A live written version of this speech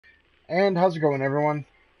And how's it going, everyone?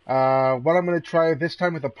 What I'm going to try this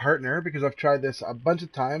time with a partner, because I've tried this a bunch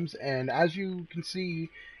of times, and as you can see,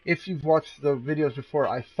 if you've watched the videos before,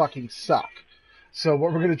 I fucking suck. So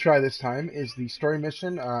what we're going to try this time is the story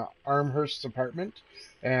mission, Amherst'S apartment,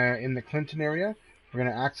 in the Clinton area. We're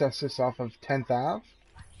going to access this off of 10th Ave,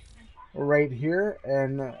 right here,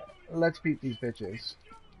 and let's beat these bitches.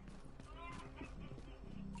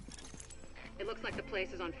 It looks like the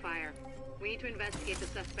place is on fire. We need to investigate the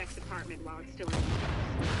suspect's apartment while it's still in use.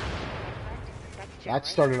 That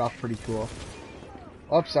started off pretty cool.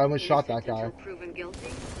 Oops, I almost shot that guy. Until proven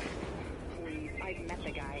guilty? Please, I've met the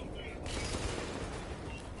guy.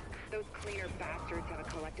 Those cleaner bastards have a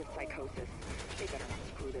collective psychosis. They better not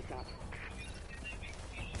screw this up.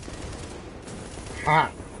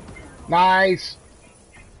 Ah, nice.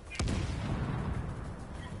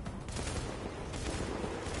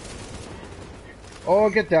 Oh,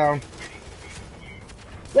 get down.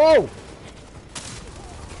 Whoa!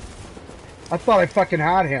 I thought I fucking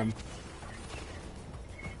had him.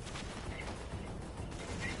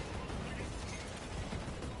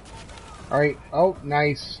 Alright. Oh,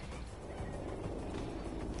 nice.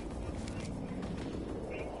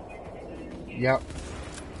 Yep.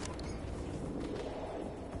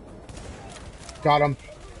 Got him.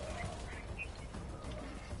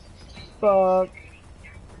 Fuck.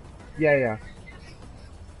 Yeah.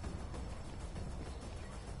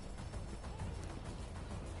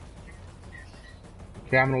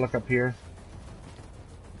 Okay, I'm gonna look up here.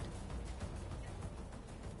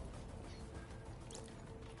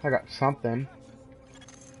 I got something.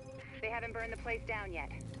 They haven't burned the place down yet,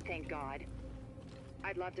 thank God.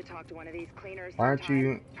 I'd love to talk to one of these cleaners Why aren't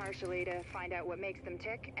you... partially to find out what makes them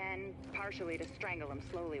tick, and partially to strangle them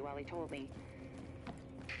slowly while he told me.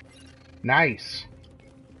 Nice.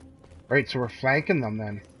 Right, so we're flanking them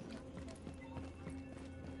then.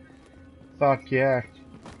 Fuck yeah.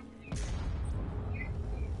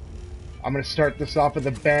 I'm gonna start this off with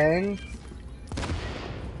a bang.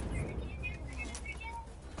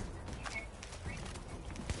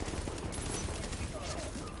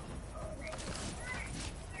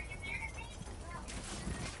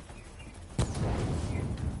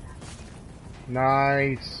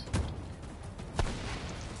 Nice.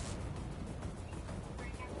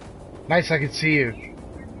 Nice, I can see you.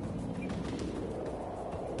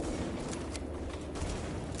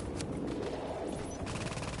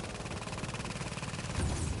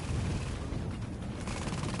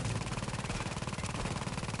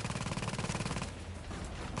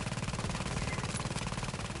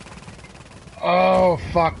 Oh,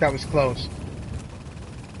 fuck, that was close.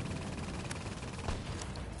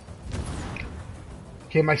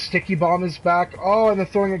 Okay, my sticky bomb is back. Oh, and they're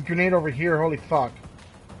throwing a grenade over here. Holy fuck.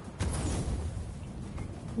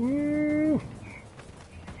 Woo!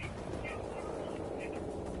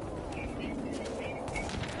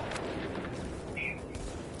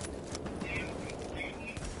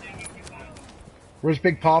 Where's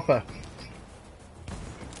Big Papa?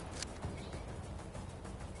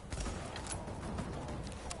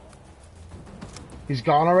 He's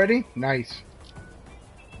gone already? Nice.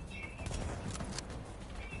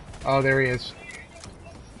 Oh, there he is.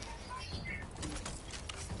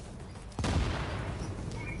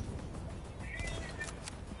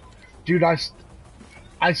 Dude, I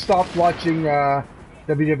stopped watching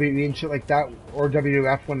WWE and shit like that, or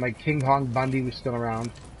WWF when like King Kong Bundy was still around.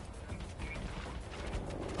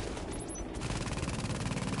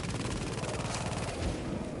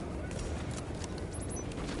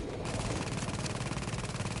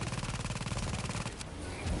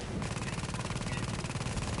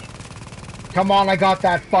 Come on, I got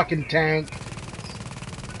that fucking tank.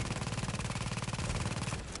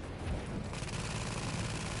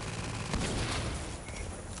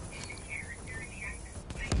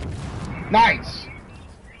 Nice.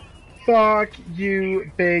 Fuck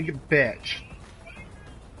you, big bitch.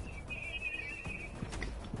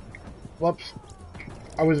 Whoops.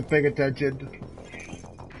 I wasn't paying attention.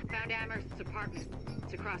 Found Amherst'S apartment.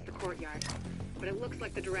 It's across the courtyard. But it looks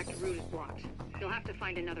like the direct route is blocked. You'll have to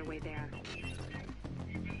find another way there.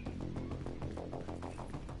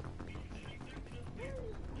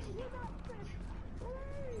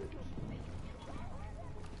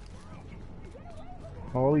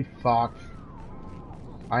 Holy fuck.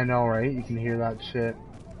 I know, right? You can hear that shit.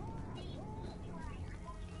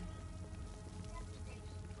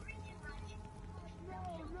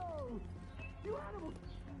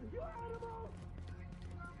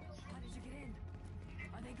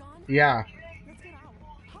 Yeah.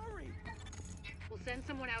 We'll send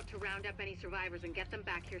someone out to round up any survivors and get them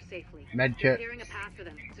back here safely. Medkit. You're clearing a path for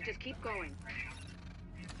them, so just keep going.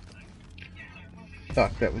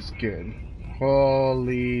 Fuck, that was good.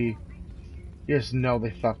 Holy... You just know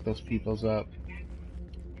they fucked those peoples up.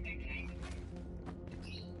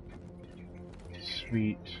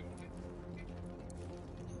 Sweet.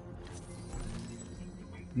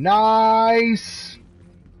 Nice!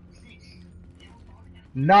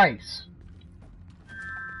 Nice!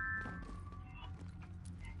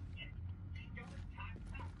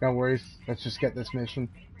 No worries, let's just get this mission.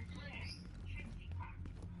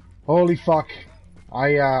 Holy fuck.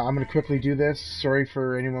 I'm gonna quickly do this. Sorry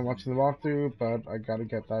for anyone watching the walkthrough, but I gotta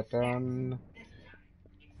get that done.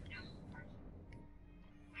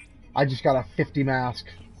 I just got a 50 mask.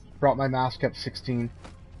 Brought my mask up 16.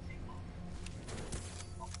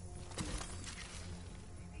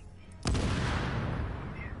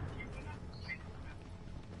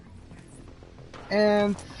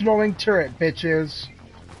 And throwing turret, bitches.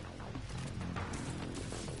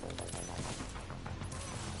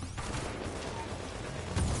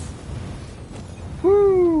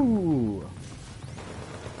 Woo!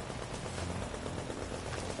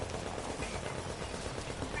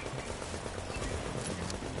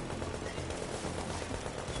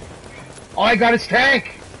 Oh, I got his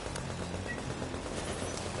tank!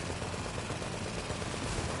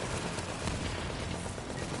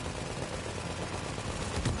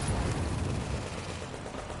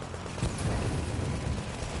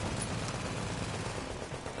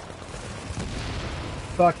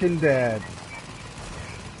 Fucking dead.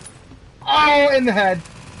 Oh, in the head.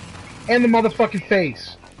 And the motherfucking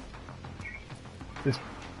face. This...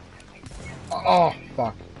 Oh,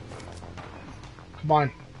 fuck. Come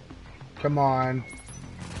on. Come on.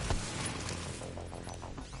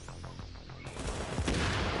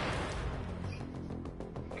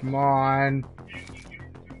 Come on.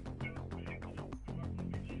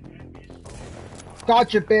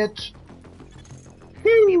 Gotcha, bitch.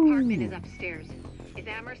 The apartment is upstairs. If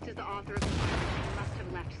Amherst is the author of the fire, he must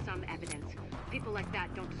have left some evidence. People like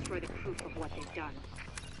that don't destroy the proof of what they've done.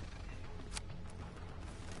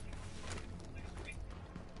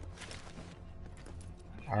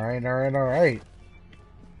 Alright, alright, alright.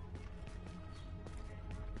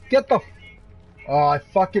 Get the... Oh, I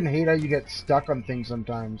fucking hate how you get stuck on things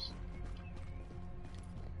sometimes.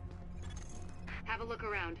 Have a look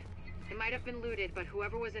around. It might have been looted, but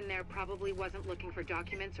whoever was in there probably wasn't looking for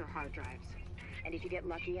documents or hard drives. And if you get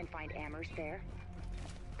lucky and find Amherst there,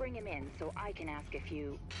 bring him in so I can ask a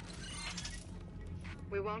few...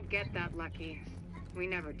 We won't get that lucky. We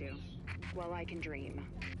never do. Well, I can dream.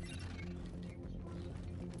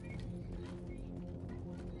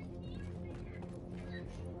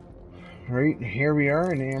 Right, here we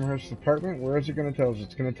are in Amherst's apartment. Where is it going to tell us?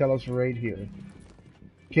 It's going to tell us right here.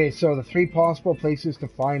 Okay, so the three possible places to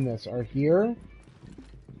find this are here,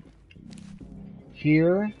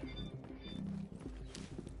 here,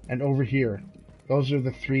 and over here. Those are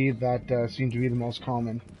the three that seem to be the most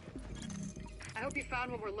common. I hope you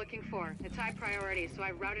found what we're looking for. It's high priority, so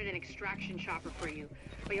I routed an extraction chopper for you.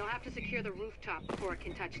 But you'll have to secure the rooftop before it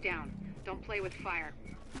can touch down. Don't play with fire.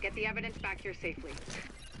 Get the evidence back here safely.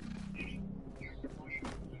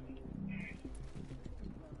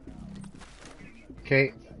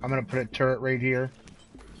 Okay, I'm gonna put a turret right here.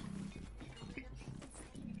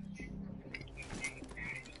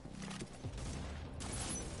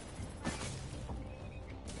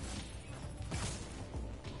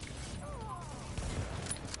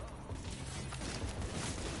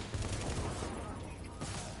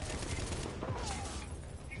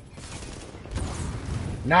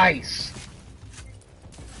 Nice!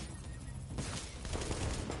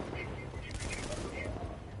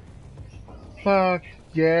 Fuck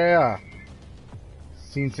yeah!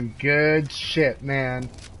 Seen some good shit, man.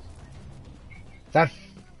 That...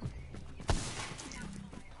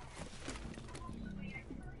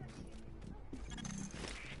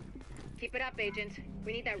 Keep it up, Agent.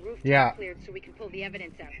 We need that rooftop Yeah. cleared so we can pull the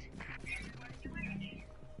evidence out.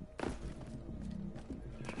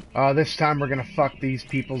 This time we're gonna fuck these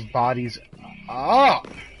people's bodies up!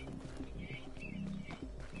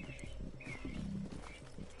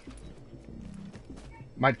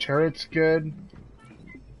 My turret's good.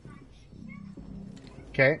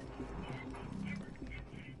 Okay.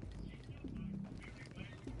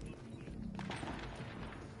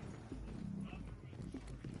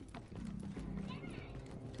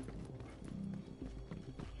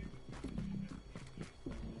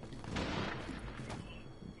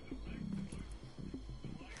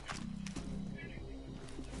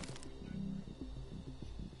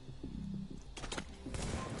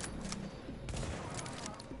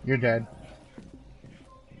 You're dead.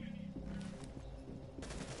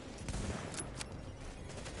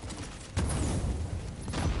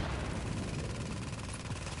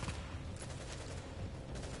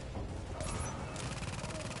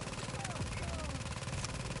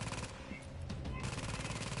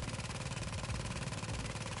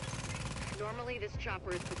 Normally, this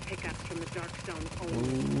chopper is for pickups from the dark zone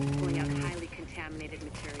only, pulling out highly contaminated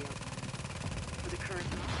material. For the current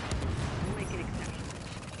we'll make an exception.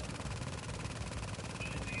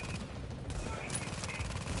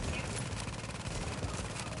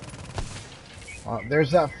 There's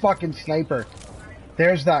that fucking sniper.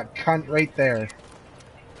 There's that cunt right there.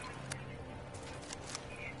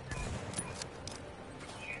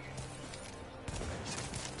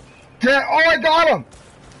 Oh, I got him!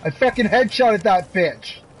 I fucking headshotted that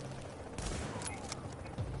bitch.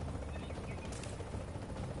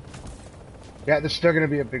 Yeah, there's still gonna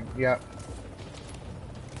be a big, yeah.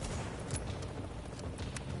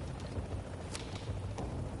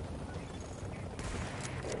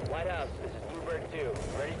 Lighthouse, this is Bluebird 2.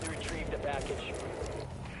 Ready to retrieve the package.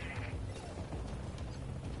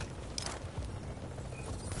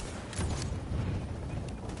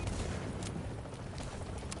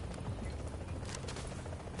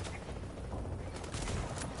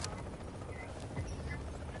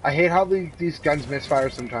 I hate how these guns misfire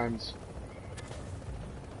sometimes.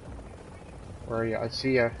 Where are you? I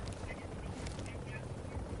see ya.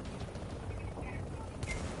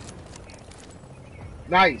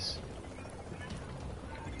 Nice!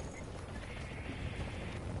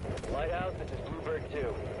 Lighthouse, this is Bluebird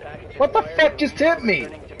 2. Package What the acquired fuck and just hit me?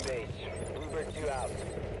 returning to base. Bluebird 2 out.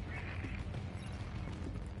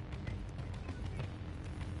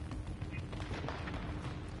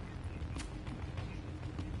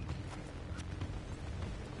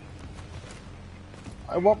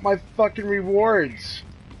 I want my fucking rewards.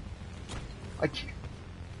 I can't.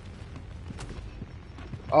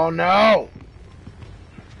 Oh no!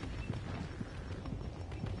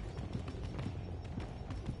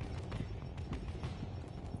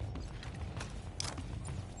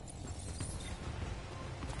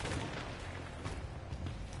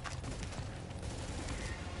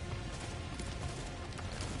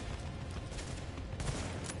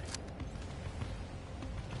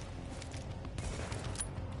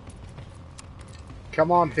 Come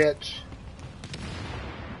on, bitch.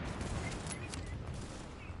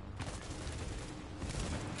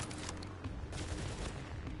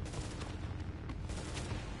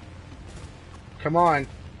 Come on.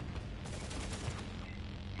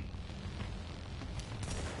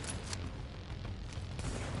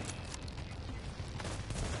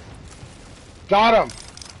 Got him.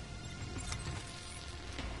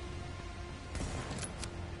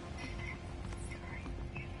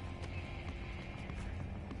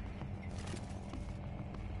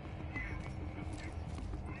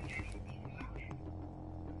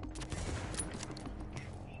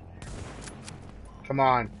 Come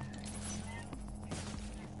on.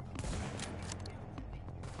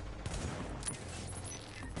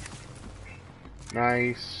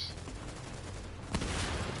 Nice.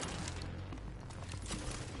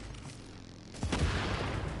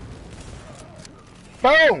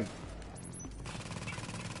 Boom!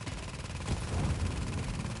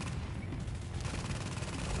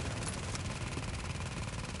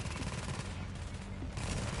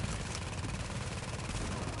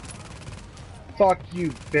 Fuck you,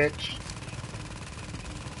 bitch.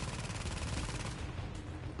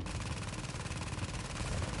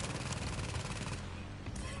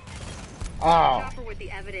 Oh. Chopper with the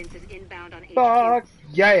evidence is inbound on HQ. Fuck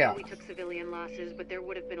yeah. We took civilian losses, but there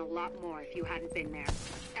would have been a lot more if you hadn't been there.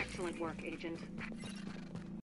 Excellent work, Agent.